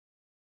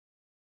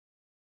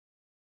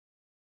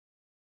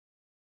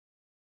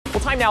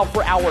Time now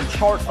for our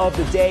chart of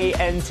the day,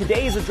 and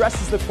today's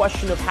addresses the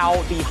question of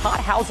how the hot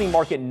housing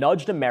market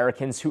nudged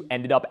Americans who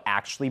ended up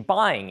actually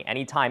buying.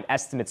 Anytime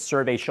Estimates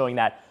survey showing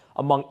that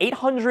among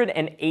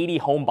 880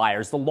 home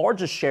buyers, the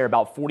largest share,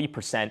 about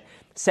 40%,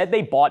 said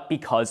they bought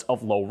because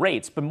of low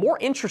rates. But more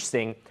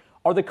interesting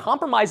are the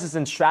compromises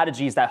and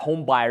strategies that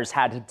home buyers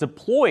had to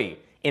deploy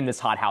in this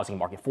hot housing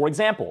market. For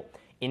example,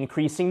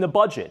 increasing the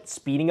budget,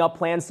 speeding up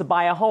plans to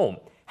buy a home,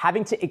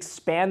 having to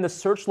expand the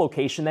search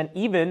location, and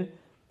even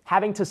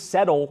having to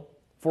settle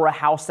for a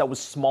house that was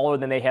smaller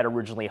than they had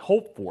originally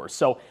hoped for.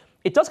 So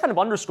it does kind of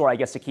underscore, I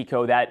guess,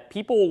 Akiko, that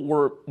people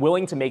were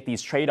willing to make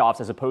these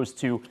trade-offs as opposed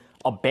to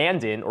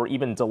abandon or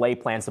even delay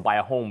plans to buy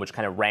a home, which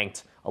kind of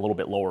ranked a little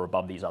bit lower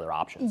above these other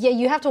options. Yeah,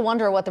 you have to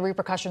wonder what the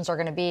repercussions are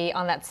going to be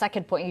on that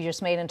second point you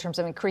just made in terms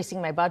of increasing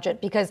my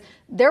budget, because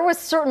there was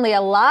certainly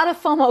a lot of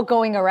FOMO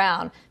going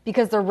around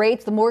because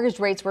the mortgage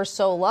rates were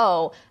so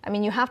low. I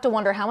mean, you have to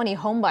wonder how many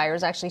home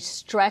buyers actually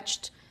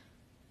stretched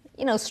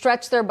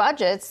their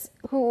budgets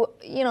who,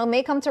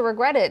 may come to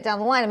regret it down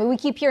the line. I mean, we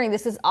keep hearing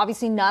this is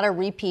obviously not a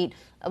repeat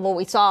of what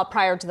we saw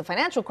prior to the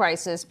financial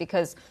crisis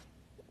because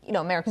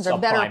Americans are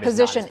better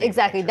positioned.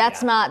 Exactly.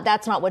 That's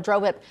not what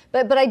drove it.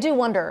 But I do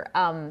wonder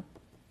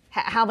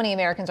how many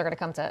Americans are going to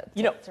come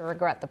to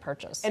regret the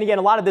purchase. And again,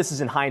 a lot of this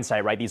is in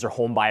hindsight, right? These are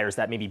home buyers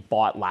that maybe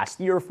bought last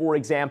year, for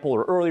example,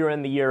 or earlier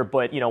in the year.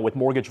 But, with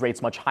mortgage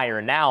rates much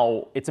higher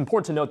now, it's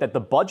important to note that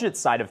the budget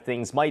side of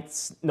things might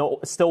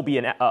still be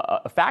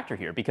a factor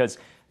here, because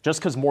just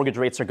because mortgage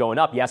rates are going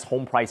up, yes,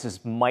 home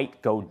prices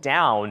might go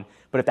down.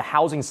 But if the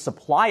housing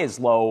supply is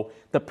low,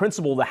 the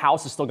principal of the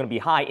house is still going to be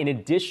high in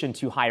addition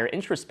to higher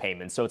interest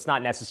payments. So it's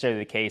not necessarily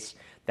the case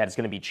that it's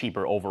going to be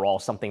cheaper overall,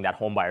 something that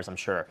home buyers, I'm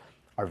sure,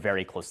 are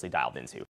very closely dialed into.